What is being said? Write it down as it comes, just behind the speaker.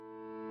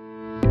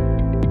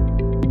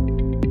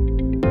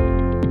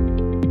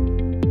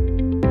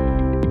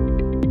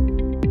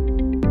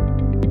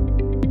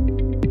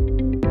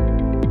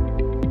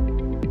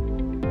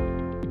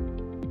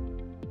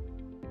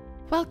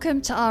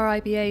Welcome to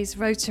RIBA's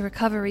Road to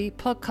Recovery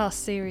podcast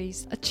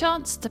series, a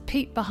chance to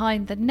peek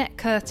behind the net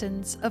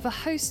curtains of a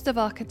host of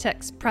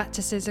architects'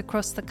 practices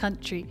across the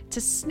country,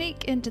 to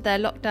sneak into their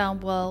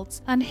lockdown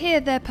worlds and hear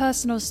their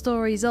personal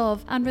stories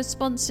of and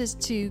responses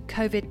to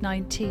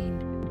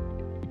COVID-19.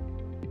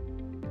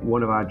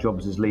 One of our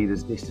jobs as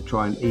leaders is to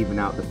try and even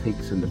out the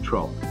peaks and the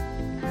troughs.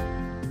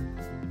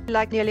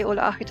 Like nearly all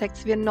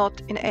architects, we're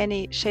not in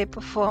any shape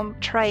or form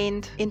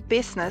trained in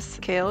business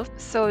skills.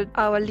 So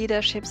our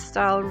leadership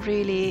style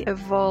really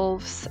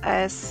evolves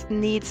as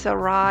needs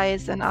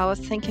arise and our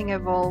thinking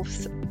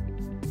evolves.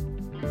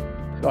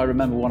 I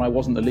remember when I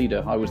wasn't the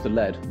leader, I was the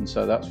led. And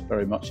so that's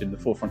very much in the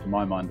forefront of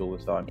my mind all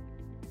the time.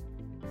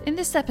 In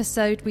this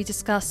episode, we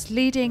discuss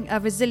leading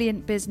a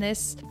resilient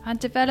business and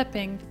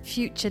developing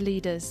future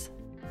leaders.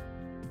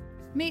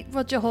 Meet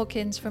Roger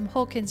Hawkins from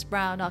Hawkins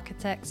Brown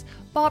Architects,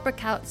 Barbara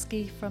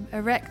Kautsky from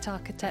Erect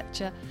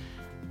Architecture,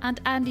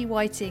 and Andy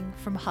Whiting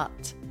from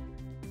Hut.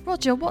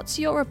 Roger, what's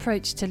your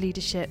approach to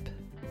leadership?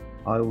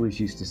 I always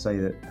used to say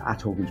that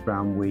at Hawkins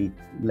Brown we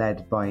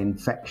led by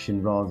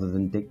infection rather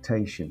than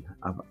dictation.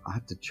 I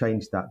had to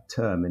change that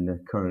term in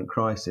the current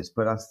crisis,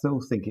 but I still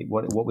think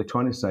what we're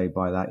trying to say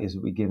by that is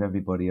that we give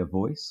everybody a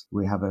voice.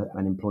 We have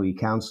an employee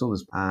council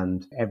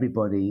and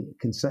everybody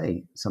can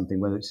say something,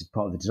 whether it's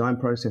part of the design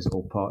process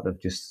or part of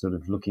just sort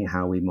of looking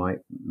how we might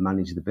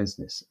manage the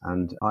business.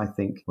 And I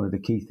think one of the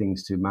key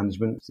things to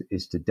management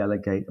is to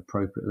delegate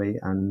appropriately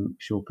and make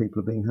sure people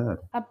are being heard.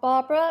 And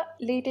Barbara,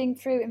 leading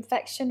through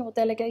infection or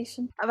delegation?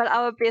 Well,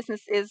 our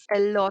business is a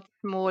lot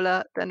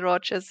smaller than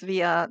Roger's.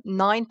 We are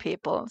 9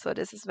 people, so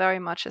this is very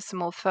much a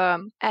small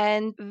firm.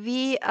 And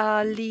we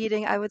are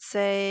leading, I would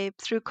say,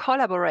 through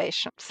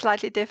collaboration.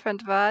 Slightly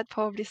different word,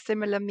 probably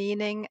similar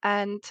meaning.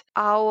 And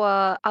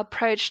our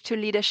approach to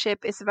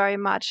leadership is very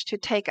much to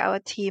take our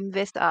team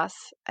with us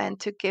and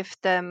to give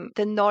them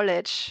the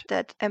knowledge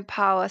that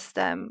empowers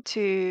them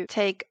to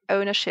take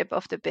ownership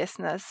of the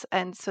business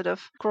and sort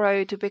of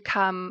grow to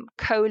become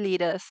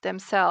co-leaders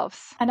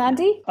themselves. And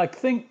Andy? I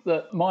think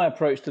that my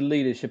approach to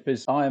leadership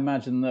is I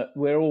imagine that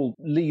we're all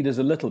leaders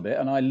a little bit,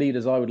 and I lead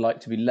as I would like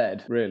to be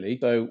led, really.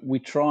 So we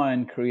try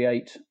and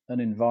create an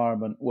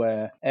environment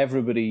where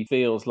everybody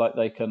feels like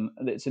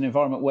it's an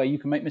environment where you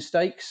can make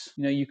mistakes,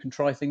 you can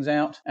try things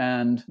out,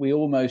 and we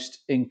almost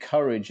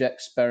encourage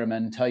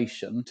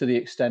experimentation to the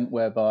extent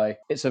whereby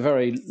it's a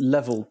very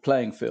level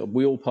playing field.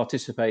 We all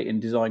participate in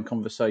design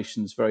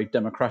conversations very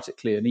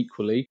democratically and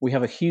equally. We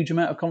have a huge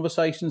amount of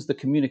conversations. The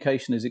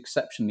communication is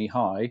exceptionally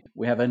high.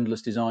 We have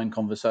endless design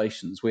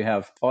conversations. We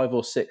have 5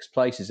 or 6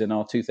 places in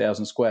our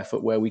 2,000 square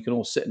foot where we can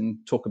all sit and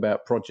talk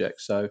about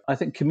projects. So I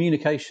think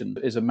communication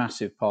is a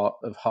massive part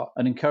of Hut,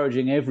 and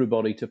encouraging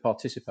everybody to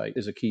participate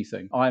is a key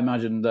thing. I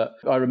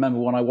remember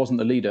when I wasn't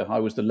the leader, I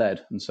was the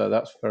led. And so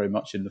that's very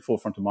much in the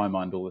forefront of my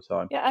mind all the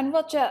time. Yeah, and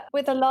Roger,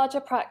 with a larger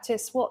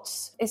practice, what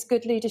is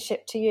good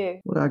leadership to you?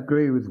 Well, I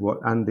agree with what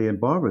Andy and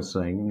Barbara are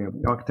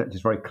saying. Architecture is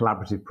a very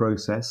collaborative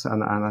process,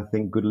 and I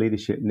think good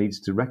leadership needs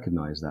to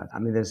recognise that. I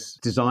mean, there's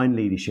design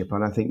leadership,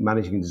 and I think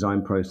managing a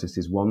design process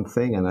is one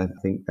thing, and I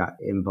think that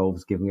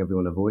involves giving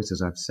everyone a voice,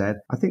 as I've said.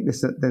 I think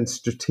there's then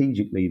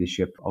strategic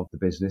leadership of the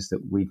business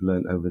that we've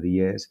learned over the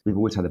years. We've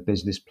always had a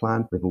business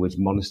plan. We've always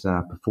monitored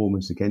our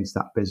performance against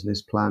that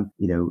business plan,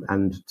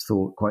 and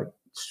thought quite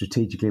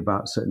strategically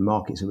about certain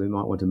markets that we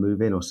might want to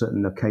move in or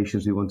certain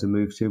locations we want to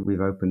move to.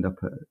 We've opened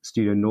up a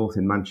Studio North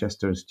in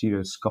Manchester and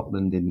Studio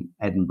Scotland in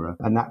Edinburgh,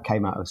 and that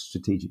came out of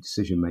strategic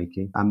decision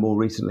making, and more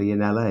recently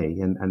in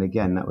LA, and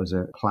again that was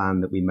a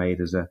plan that we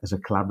made as a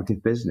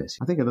collaborative business.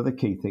 I think another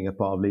key thing, a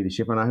part of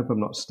leadership, and I hope I'm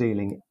not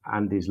stealing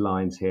Andy's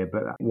lines here,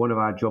 but one of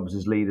our jobs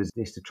as leaders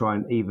is to try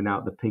and even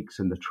out the peaks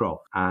and the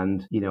troughs.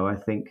 And I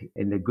think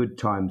in the good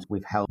times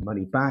we've held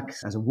money back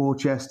as a war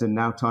chest, and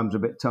now times are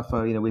a bit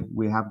tougher.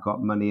 We have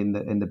got money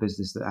in the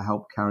business that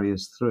help carry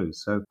us through.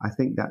 So I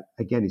think that,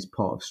 again, is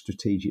part of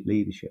strategic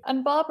leadership.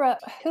 And Barbara,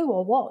 who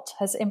or what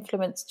has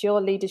influenced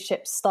your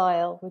leadership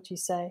style, would you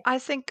say? I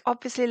think,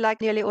 obviously, like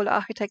nearly all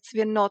architects,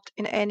 we're not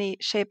in any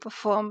shape or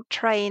form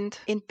trained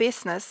in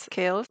business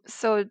skills.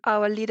 So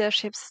our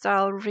leadership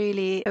style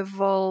really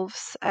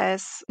evolves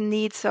as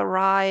needs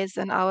arise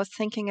and our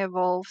thinking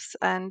evolves.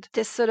 And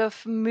this sort of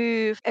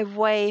move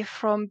away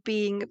from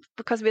being,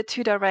 because we're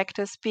 2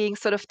 directors, being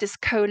sort of this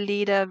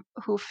co-leader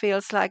who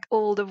feels like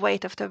all the weight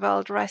of the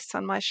world rests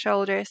on my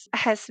shoulders,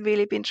 has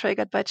really been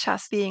triggered by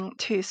just being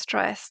too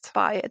stressed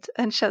by it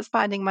and just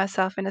finding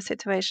myself in a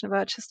situation where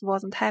I just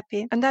wasn't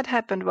happy. And that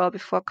happened well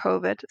before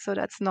COVID, so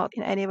that's not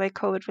in any way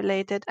COVID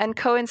related, and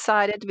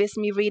coincided with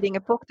me reading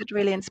a book that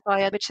really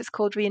inspired, which is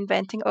called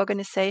Reinventing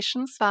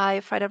Organizations by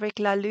Frederic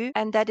Laloux.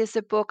 And that is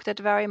a book that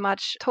very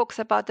much talks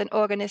about an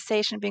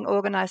organization being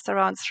organized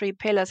around 3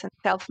 pillars, and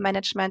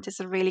self-management is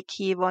a really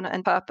key one,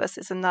 and purpose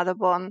is another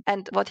one,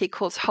 and what he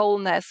calls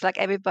wholeness, like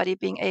everybody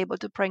being able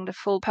to bring bring the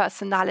full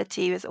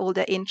personality with all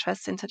their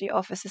interests into the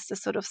office is the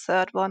sort of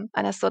third one.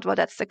 And I thought, well,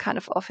 that's the kind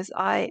of office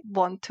I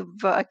want to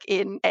work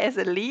in as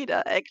a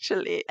leader,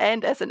 actually,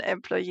 and as an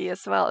employee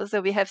as well.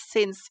 So we have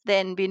since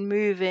then been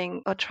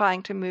moving or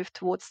trying to move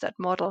towards that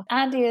model.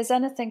 Andy, has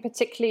anything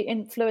particularly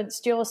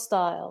influenced your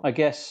style? I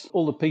guess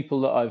all the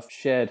people that I've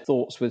shared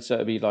thoughts with, so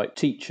it'd be like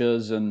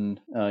teachers and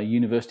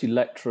university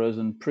lecturers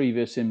and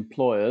previous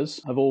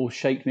employers, have all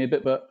shaped me a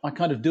bit, but I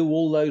kind of do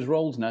all those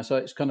roles now. So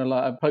it's kind of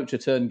like a poacher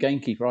turned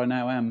gamekeeper. I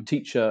now am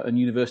teacher and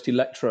university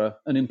lecturer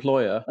and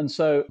employer. And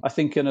so I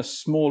think in a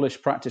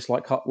smallish practice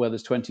like Hut, where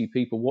there's 20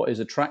 people, what is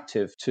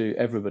attractive to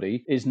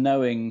everybody is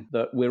knowing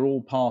that we're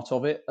all part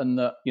of it and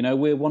that, you know,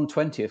 we're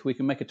 1/20th. We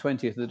can make a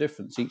 20th of the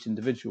difference, each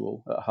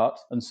individual at Hut.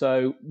 And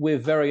so we're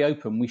very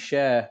open. We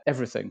share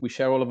everything. We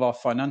share all of our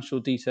financial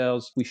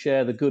details. We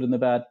share the good and the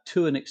bad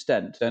to an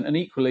extent. And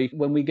equally,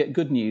 when we get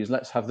good news,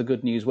 let's have the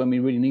good news when we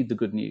really need the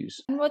good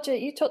news. And Roger,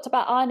 you talked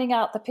about ironing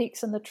out the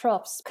peaks and the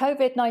troughs.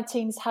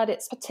 COVID-19's had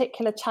its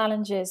particular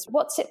challenges.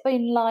 What's it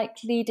been like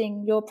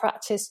leading your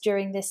practice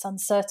during this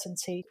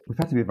uncertainty? We've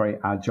had to be very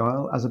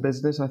agile as a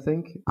business, I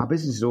think. Our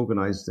business is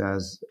organised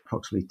as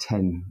approximately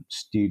 10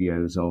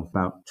 studios of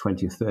about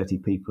 20 or 30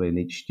 people in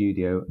each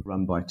studio,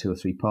 run by 2 or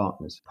 3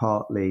 partners.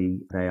 Partly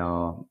they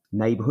are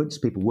neighbourhoods,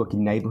 people work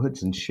in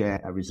neighbourhoods and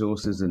share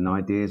resources and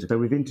ideas. So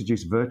we've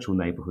introduced virtual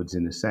neighbourhoods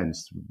in a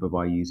sense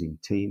by using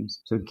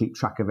Teams, so we can keep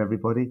track of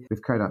everybody.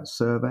 We've carried out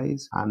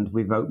surveys and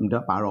we've opened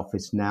up our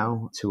office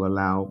now to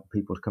allow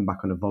people to come back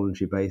on a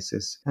voluntary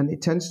basis. And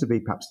it tends to be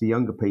perhaps the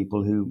younger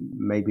people who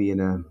maybe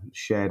in a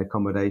shared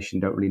accommodation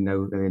don't really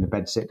know, they're in a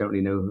bedsit, don't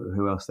really know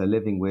who else they're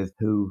living with,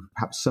 who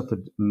perhaps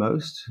suffered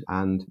most.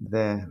 And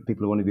they're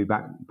people who want to be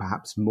back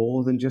perhaps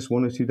more than just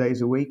 1 or 2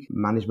 days a week.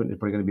 Management is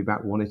probably going to be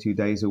back 1 or 2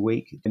 days a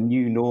week. The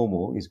new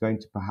normal is going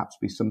to perhaps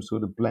be some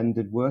sort of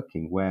blended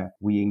working where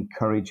we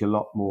encourage a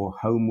lot more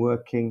home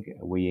working,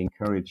 we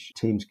encourage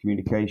Teams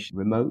communication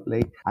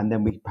remotely, and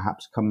then we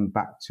perhaps come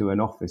back to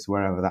an office,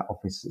 wherever that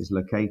office is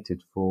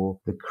located, for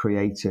the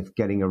creative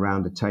getting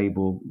around a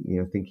table, you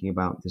know, thinking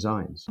about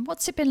designs. And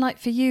what's it been like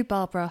for you,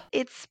 Barbara?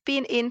 It's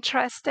been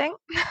interesting.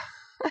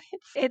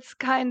 It's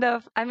kind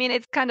of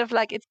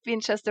like it's been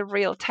just a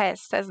real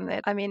test, hasn't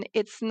it? I mean,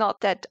 it's not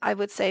that I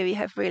would say we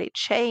have really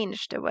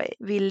changed the way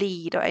we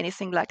lead or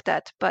anything like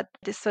that, but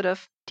this sort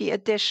of the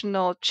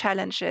additional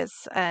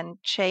challenges and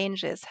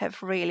changes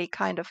have really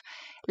kind of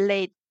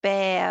laid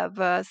bare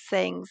where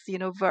things, you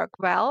know, work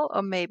well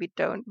or maybe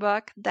don't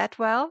work that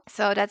well.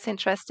 So that's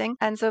interesting.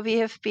 And so we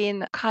have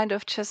been kind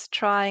of just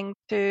trying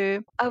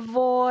to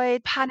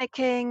avoid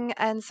panicking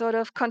and sort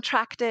of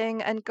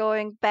contracting and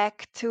going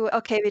back to,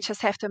 okay, we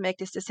just have to make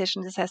this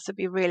decision. This has to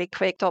be really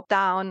quick, top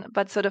down,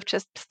 but sort of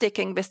just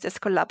sticking with this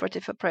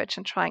collaborative approach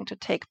and trying to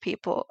take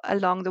people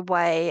along the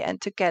way and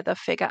together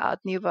figure out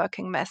new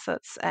working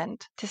methods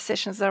and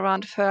decisions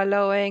around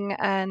furloughing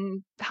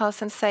and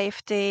health and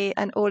safety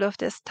and all of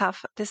this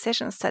tough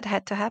decisions that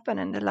had to happen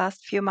in the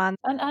last few months.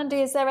 And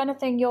Andy, is there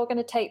anything you're going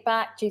to take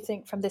back, do you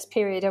think, from this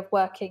period of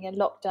working in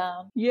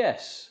lockdown?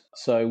 Yes.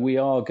 So we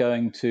are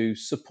going to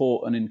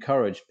support and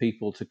encourage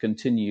people to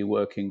continue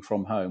working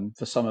from home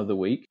for some of the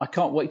week. I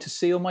can't wait to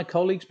see all my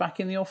colleagues back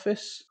in the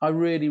office. I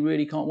really,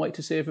 really can't wait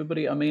to see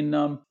everybody. I mean,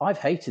 I've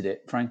hated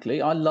it,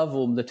 frankly. I love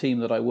all the team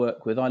that I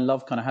work with. I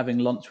love kind of having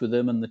lunch with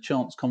them and the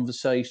chance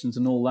conversations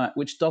and all that,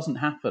 which doesn't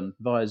happen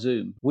via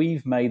Zoom.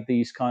 We've made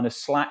these kind of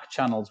Slack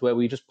channels where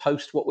we just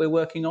post what we're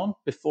working on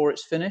before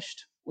it's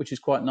finished, which is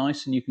quite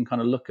nice. And you can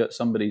kind of look at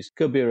somebody's,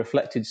 could be a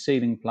reflected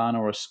ceiling plan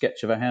or a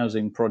sketch of a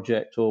housing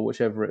project or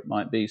whichever it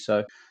might be.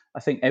 So I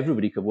think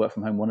everybody could work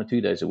from home 1 or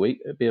 2 days a week.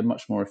 It'd be a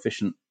much more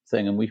efficient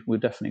thing, and we're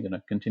definitely going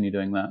to continue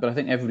doing that. But I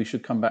think everybody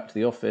should come back to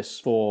the office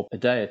for a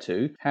day or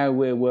two. How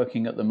we're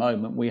working at the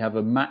moment, we have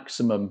a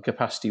maximum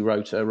capacity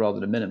rota rather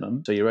than a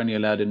minimum. So you're only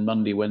allowed in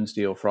Monday,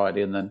 Wednesday or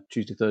Friday, and then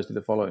Tuesday, Thursday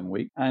the following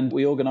week. And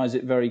we organise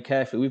it very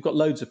carefully. We've got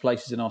loads of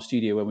places in our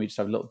studio where we just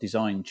have little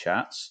design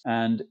chats.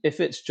 And if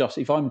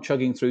I'm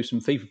chugging through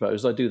some fee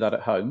proposals, I do that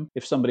at home.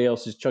 If somebody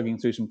else is chugging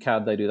through some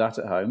CAD, they do that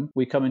at home.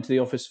 We come into the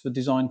office for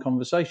design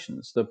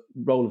conversations, the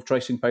role of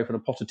tracing paper and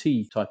a pot of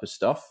tea type of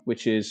stuff,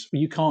 which is,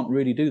 you can't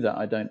really do that,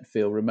 I don't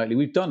feel, remotely.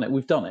 We've done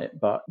it,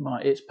 but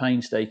it's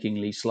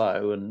painstakingly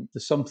slow. And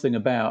there's something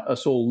about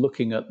us all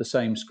looking at the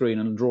same screen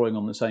and drawing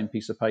on the same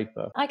piece of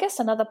paper. I guess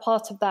another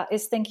part of that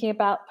is thinking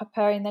about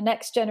preparing the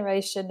next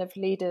generation of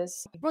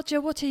leaders. Roger,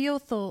 what are your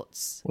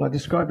thoughts? Well, I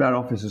described our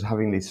office as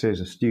having these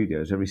series of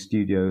studios. Every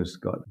studio's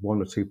got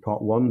 1 or 2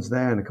 part 1s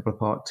there and a couple of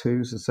part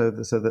 2s, so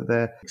that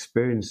they're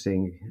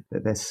experiencing,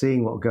 that they're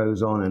seeing what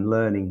goes on and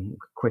learning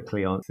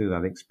quickly on through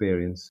that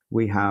experience.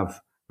 We have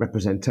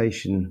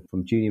representation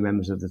from junior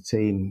members of the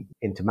team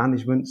into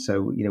management.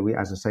 So,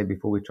 as I say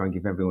before, we try and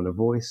give everyone a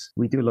voice.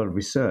 We do a lot of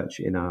research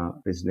in our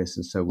business,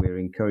 and so we're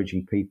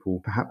encouraging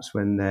people, perhaps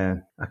when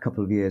they're a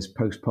couple of years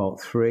post part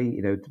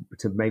 3,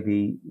 to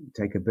maybe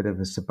take a bit of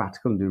a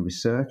sabbatical and do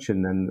research,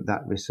 and then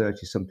that research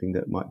is something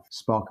that might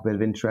spark a bit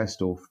of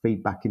interest or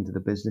feedback into the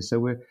business. So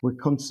we're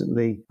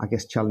constantly, I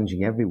guess,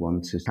 challenging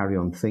everyone to carry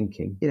on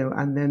thinking,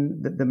 and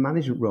then the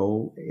management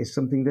role is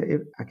something that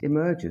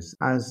emerges.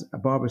 As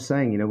Barbara's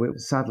saying, we're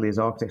sadly as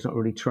architects not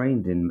really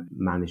trained in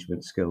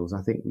management skills.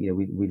 I think,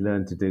 we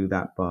learn to do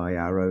that by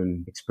our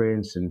own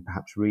experience and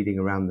perhaps reading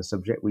around the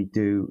subject. We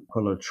do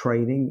quite a lot of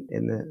training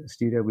in the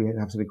studio. We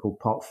have something called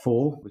Part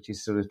 4, which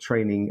is sort of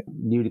training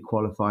newly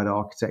qualified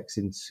architects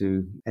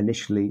into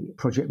initially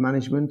project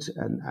management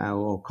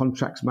or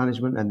contracts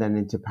management, and then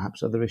into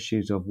perhaps other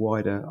issues of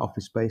wider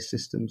office-based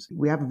systems.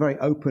 We have a very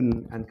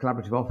open and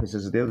collaborative office,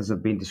 as the others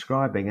have been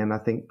describing, and I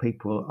think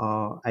people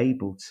are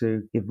able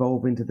to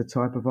evolve into the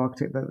type of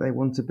architect that they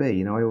want to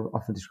be. I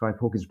often describe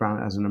Hawkins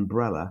Brown as an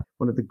umbrella.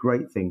 One of the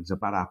great things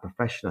about our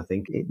profession, I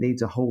think, it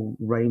needs a whole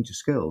range of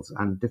skills,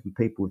 and different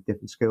people with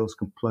different skills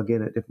can plug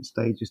in at different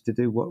stages to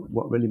do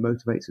what really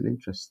motivates and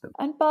interests them.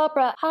 And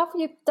Barbara, how have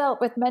you dealt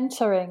with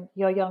mentoring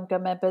your younger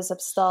members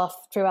of staff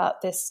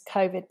throughout this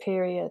COVID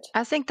period?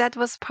 I think that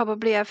was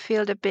probably, I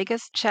feel, the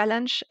biggest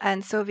challenge.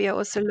 And so we are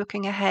also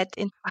looking ahead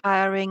in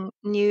hiring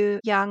new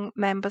young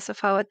members of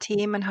our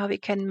team and how we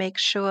can make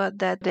sure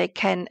that they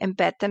can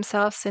embed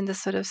themselves in the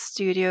sort of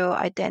studio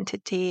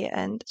identity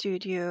and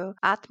studio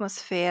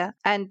atmosphere.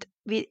 And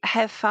we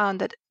have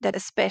found that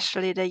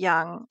especially the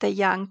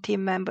young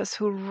team members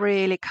who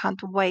really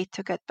can't wait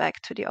to get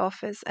back to the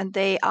office, and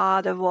they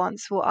are the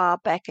ones who are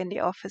back in the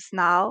office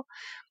now.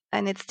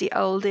 And it's the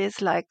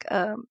oldies like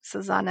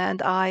Susanna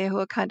and I who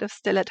are kind of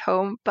still at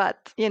home. But,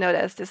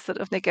 there's this sort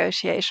of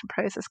negotiation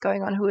process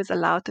going on who is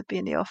allowed to be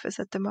in the office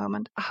at the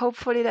moment.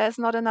 Hopefully there's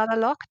not another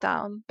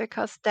lockdown,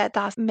 because that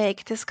does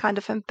make this kind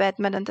of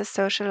embedment and the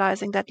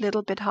socializing that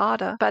little bit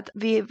harder. But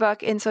we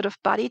work in sort of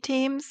buddy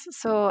teams.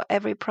 So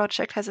every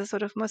project has a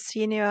sort of more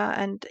senior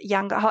and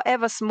younger,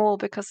 however small,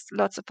 because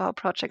lots of our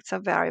projects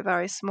are very,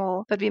 very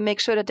small. But we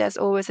make sure that there's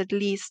always at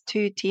least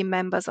 2 team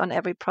members on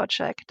every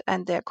project,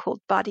 and they're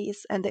called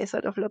buddies, and they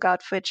sort of look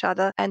out for each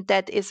other. And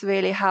that is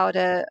really how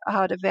the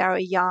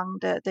very young,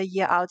 the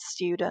year out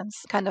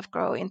students kind of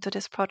grow into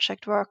this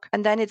project work.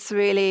 And then it's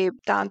really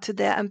down to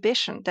their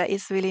ambition. There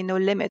is really no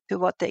limit to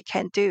what they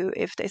can do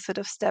if they sort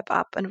of step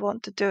up and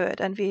want to do it.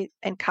 And we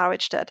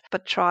encourage that,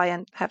 but try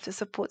and have the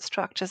support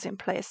structures in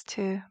place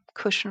to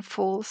cushion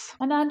falls.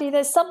 And Andy,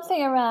 there's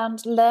something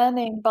around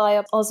learning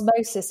by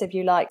osmosis, if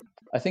you like.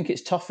 I think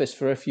it's toughest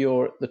for if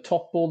you're at the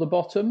top or the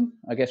bottom.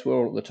 I guess we're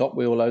all at the top.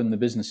 We all own the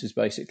businesses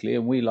basically,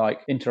 and we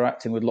like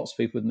interacting with lots of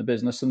people in the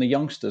business, and the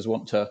youngsters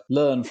want to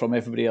learn from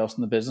everybody else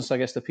in the business. I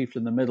guess the people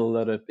in the middle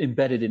that are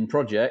embedded in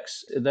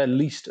projects, they're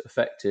least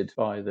affected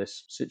by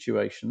this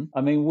situation.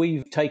 I mean,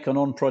 we've taken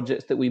on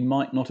projects that we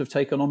might not have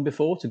taken on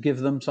before to give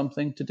them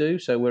something to do.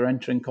 So we're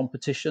entering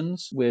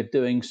competitions. We're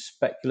doing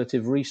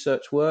speculative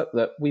research work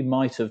that we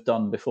might have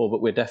done before,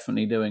 but we're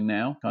definitely doing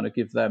now, kind of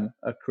give them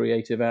a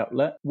creative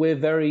outlet. We're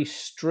very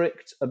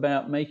strict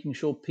about making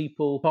sure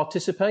people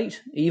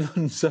participate.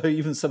 Even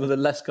some of the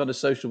less kind of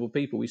sociable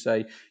people, we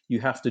say, you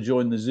have to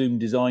join the Zoom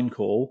design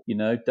call.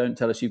 Don't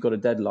tell us you've got a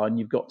deadline.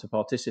 You've got to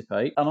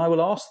participate. And I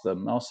will ask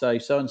them, I'll say,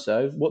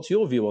 so-and-so, what's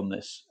your view on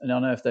this? And I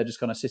know if they're just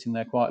kind of sitting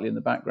there quietly in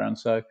the background.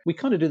 So we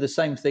kind of do the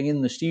same thing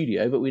in the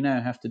studio, but we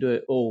now have to do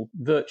it all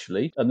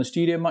virtually. And the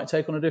studio might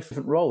take on a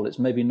different role. It's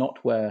maybe not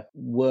where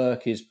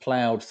work is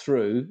ploughed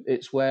through.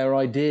 It's where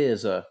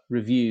ideas are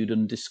reviewed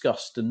and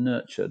discussed and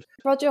nurtured.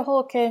 Roger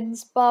Hawkins,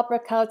 Barbara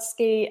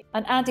Kautsky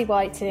and Andy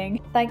Whiting,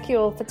 thank you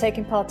all for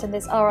taking part in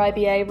this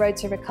RIBA Road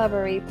to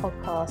Recovery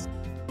podcast.